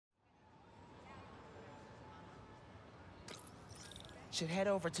should head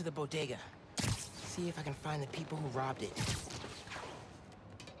over to the bodega. See if I can find the people who robbed it.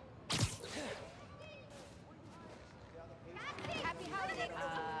 Happy holidays.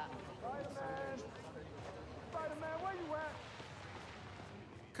 Spider-Man, where you at?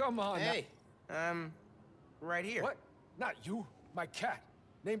 Come on. Hey, right here. What? Not you. My cat.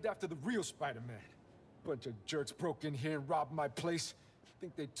 Named after the real Spider-Man. Bunch of jerks broke in here and robbed my place.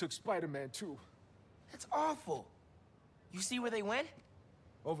 Think they took Spider-Man too. That's awful. You see where they went?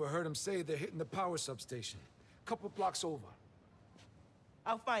 Overheard them say they're hitting the power substation. Couple blocks over.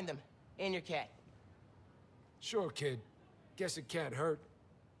 I'll find them. And your cat. Sure, kid. Guess it can't hurt.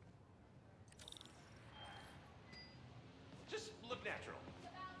 Just look natural.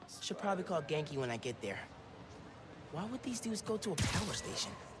 Should probably call Genki when I get there. Why would these dudes go to a power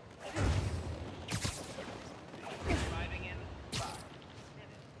station? Arriving in 5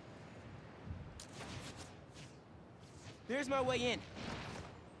 minutes. There's my way in.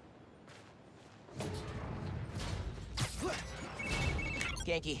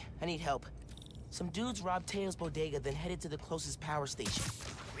 Genki, I need help. Some dudes robbed Teo's bodega, then headed to the closest power station.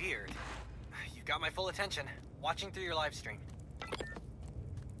 Weird. You got my full attention. Watching through your live stream.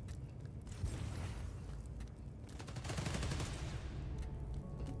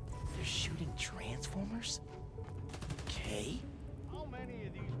 They're shooting Transformers? Okay. How many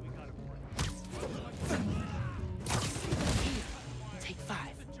of these we gotta break? Here, take 5.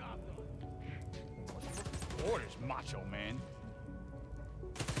 Orders, Macho Man.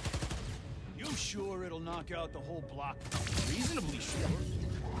 You sure it'll knock out the whole block? Reasonably sure.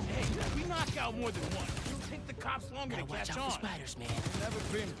 Hey, if we knock out more than one, it'll take the cops longer Gotta to watch catch out on. for spiders, man. Never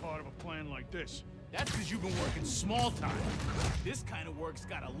been part of a plan like this. That's because you've been working small time. This kind of work's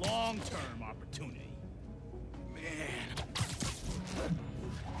got a long-term opportunity. Man.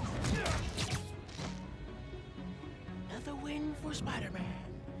 Another win for Spider-Man.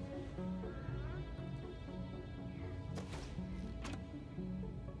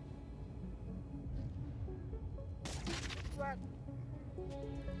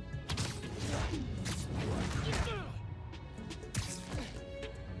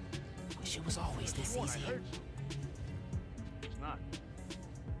 Wish it was always this Boy, easy. it hurts. It's not.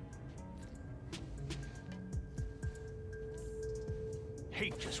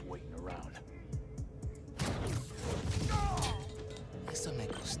 Hate just waiting around. Eso me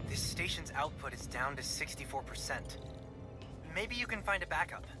gusta. This station's output is down to 64%. Maybe you can find a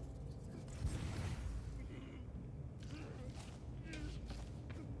backup.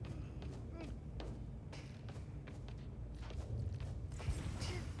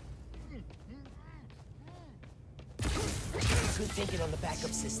 Good thinking on the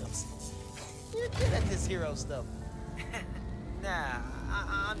backup systems. You're good at this hero stuff. Nah,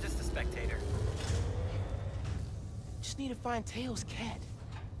 I'm just a spectator. Just need to find Tails' cat.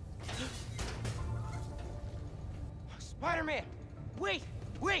 Spider-Man! Wait!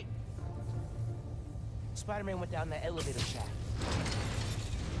 Wait! Spider-Man went down that elevator shaft.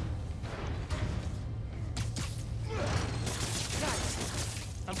 Got it!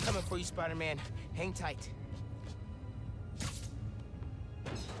 I'm coming for you, Spider-Man. Hang tight.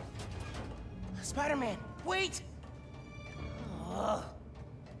 Spider-Man, wait! Ugh.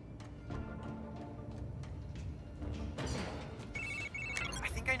 I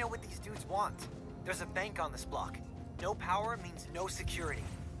think I know what these dudes want. There's a bank on this block. No power means no security.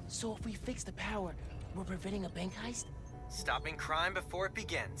 So if we fix the power, we're preventing a bank heist? Stopping crime before it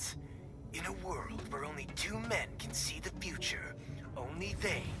begins. In a world where only 2 men can see the future, only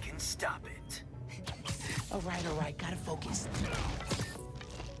they can stop it. All right, gotta focus.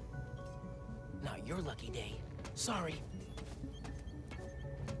 Not your lucky day. Sorry.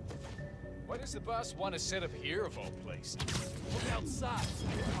 Why does the boss want to set up here of all places? Look outside.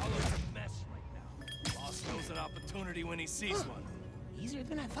 Harlem's a mess right now. Boss knows an opportunity when he sees one. Easier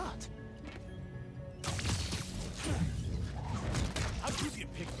than I thought. How'd you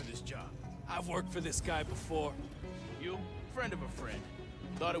get picked for this job? I've worked for this guy before. You? Friend of a friend.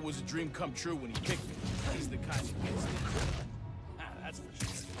 Thought it was a dream come true when he picked me. He's the kind that gets it. Ah, that's for sure.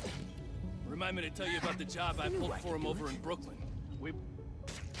 Remind me to tell you about the job I pulled for him over in Brooklyn.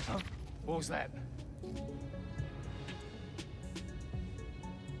 Huh? What was that?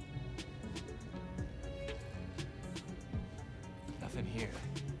 Nothing here.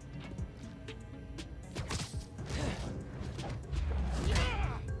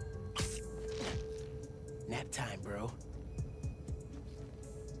 Nap time, bro.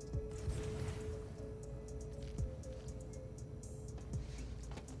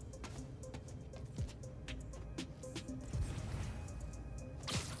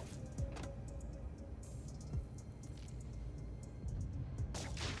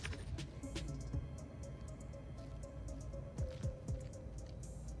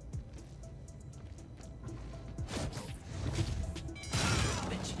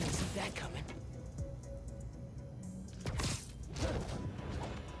 that coming.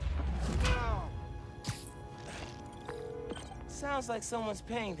 Sounds like someone's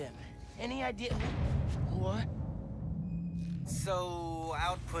paying them. Any idea? What? So,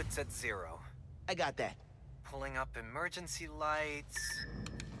 output's at 0. I got that. Pulling up emergency lights.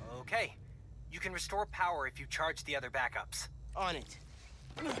 Okay. You can restore power if you charge the other backups. On it.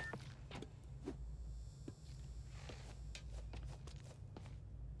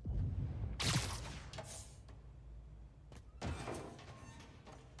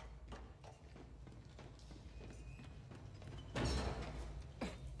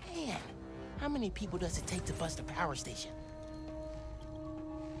 Man, how many people does it take to bust a power station?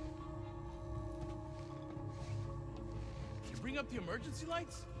 You bring up the emergency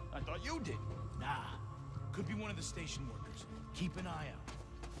lights? I thought you did. Nah. Could be one of the station workers. Keep an eye out.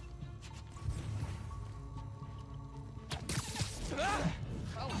 Ah!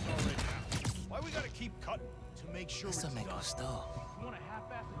 That was all right now. Why we gotta keep cutting? To make sure Eso it's me done. gustó. You want a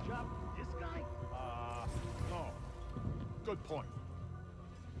half-ass job with this guy? No. Good point.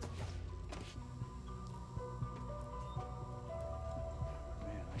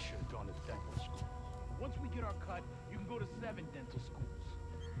 Man, I should have gone to dental school. Once we get our cut, you can go to 7 dental schools.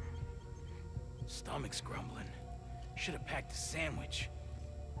 Stomach's grumbling. Should have packed a sandwich.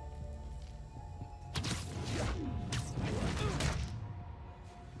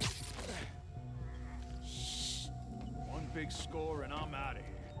 Shh. One big score and I'm out of here.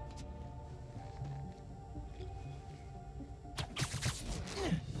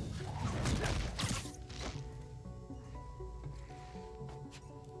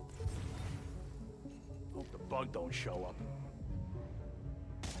 Hope the bug don't show up.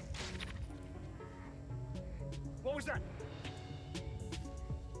 What was that?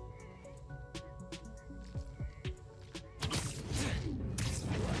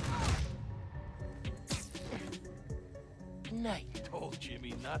 Night. Told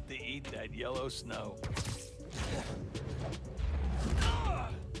Jimmy not to eat that yellow snow.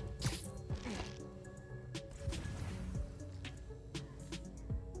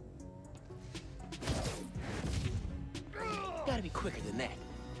 Gotta be quicker than that.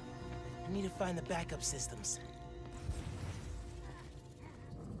 I need to find the backup systems.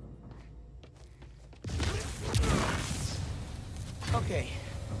 Okay,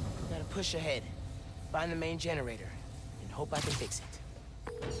 gotta push ahead. Find the main generator, and hope I can fix it.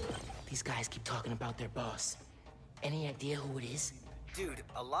 These guys keep talking about their boss. Any idea who it is? Dude,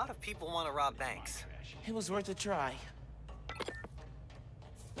 a lot of people want to rob banks. It was worth a try.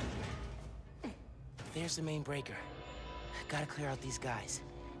 There's the main breaker. Gotta clear out these guys.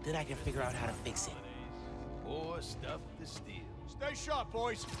 Then I can figure out how to fix it. More stuff to steal. Stay sharp,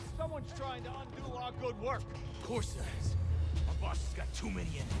 boys. Someone's trying to undo our good work. Of course there is. Our boss has got too many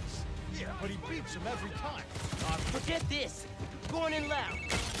enemies. Yeah, but he beats them every time. Forget this! Going in loud!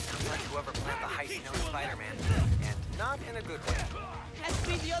 Sounds like whoever planned the heist knows Spider-Man. And not in a good way. Has to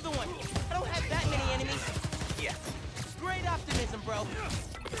be the other one. I don't have that many enemies. Yes. Great optimism, bro.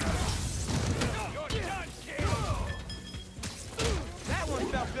 You're done, kid! That one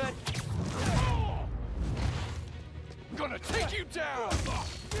felt good. Gonna take you down!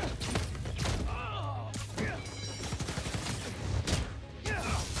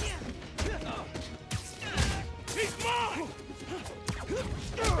 He's mine!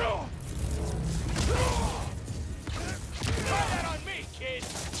 Try that on me, kid!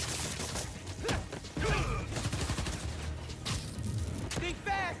 Think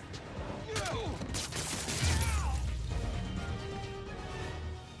fast!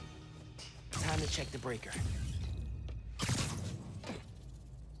 Time to check the breaker.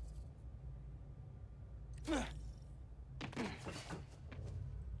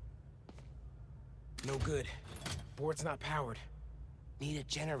 No good. Board's not powered. Need a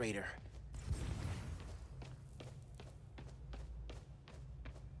generator.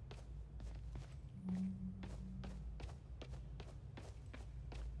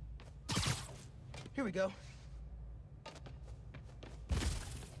 Here we go.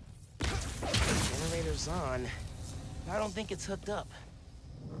 Generator's on. I don't think it's hooked up.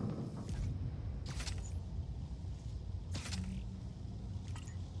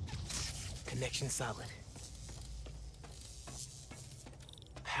 Connection solid.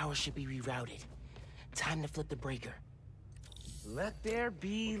 Power should be rerouted. Time to flip the breaker. Let there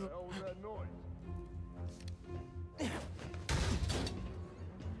be... What the hell was that noise? Yeah,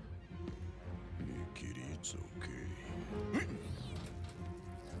 kitty, it's okay.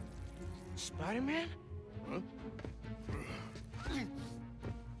 Spider-Man?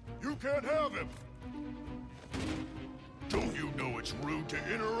 You can't have him! Don't you know it's rude to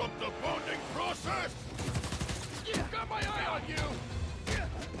interrupt the bonding process! Got my eye on you!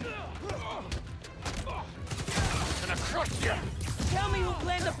 Gonna crush you! Tell me who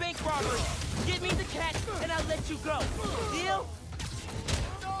planned the bank robbery. Give me the cat, and I'll let you go. Deal?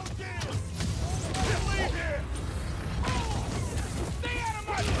 No deal! Leave here! Stay out of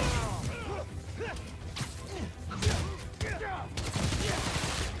my...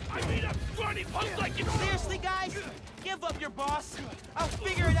 I beat up scrawny punks like you... Seriously, guys? Give up your boss. I'll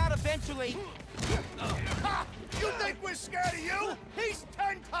figure it out eventually. Ha! You think we're scared of you? He's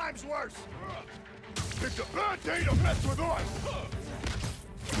 10 times worse! It's a bad day to mess with us!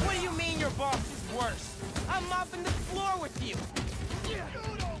 What do you mean your boss is worse? I'm mopping the floor with you. You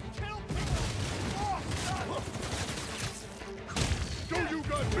don't kill people! So you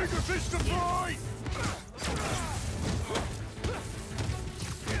got bigger fish to fry?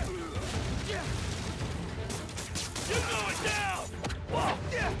 You're going down!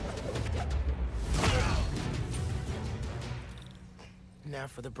 Now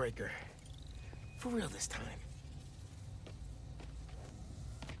for the breaker. For real this time.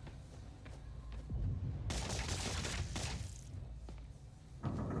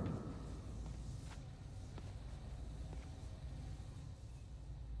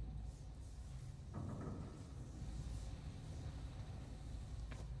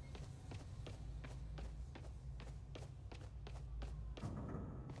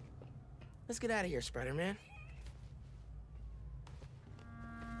 Let's get out of here, Spider-Man.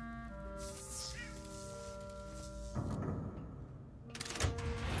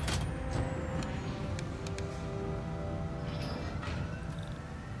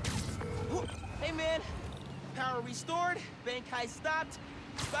 Hey, man. Power restored, bank heist stopped,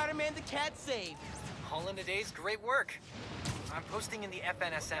 Spider-Man the cat saved. All in a day's great work. I'm posting in the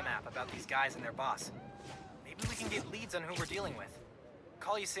FNSM app about these guys and their boss. Maybe we can get leads on who we're dealing with.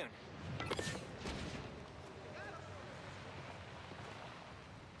 Call you soon.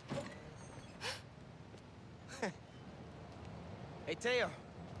 Hey, Teo.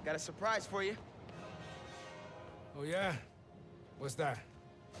 Got a surprise for you. Oh, yeah? What's that?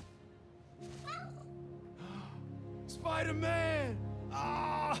 Spider-Man!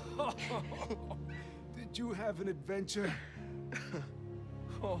 Oh! Did you have an adventure?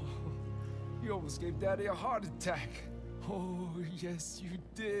 Oh, you almost gave Daddy a heart attack. Oh, yes, you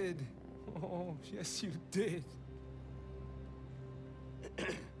did. Oh, yes, you did.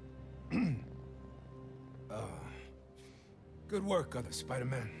 Good work, other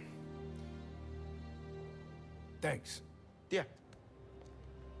Spider-Man. Thanks. Yeah.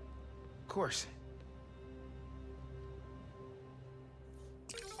 Of course.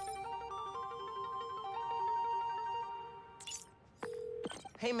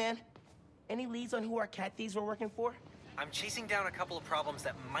 Hey, man. Any leads on who our cat thieves were working for? I'm chasing down a couple of problems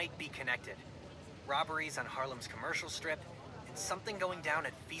that might be connected. Robberies on Harlem's commercial strip, and something going down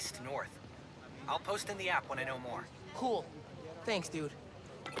at Feast North. I'll post in the app when I know more. Cool. Thanks, dude.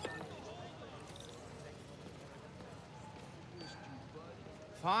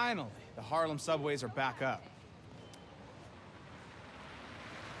 Finally, the Harlem subways are back up.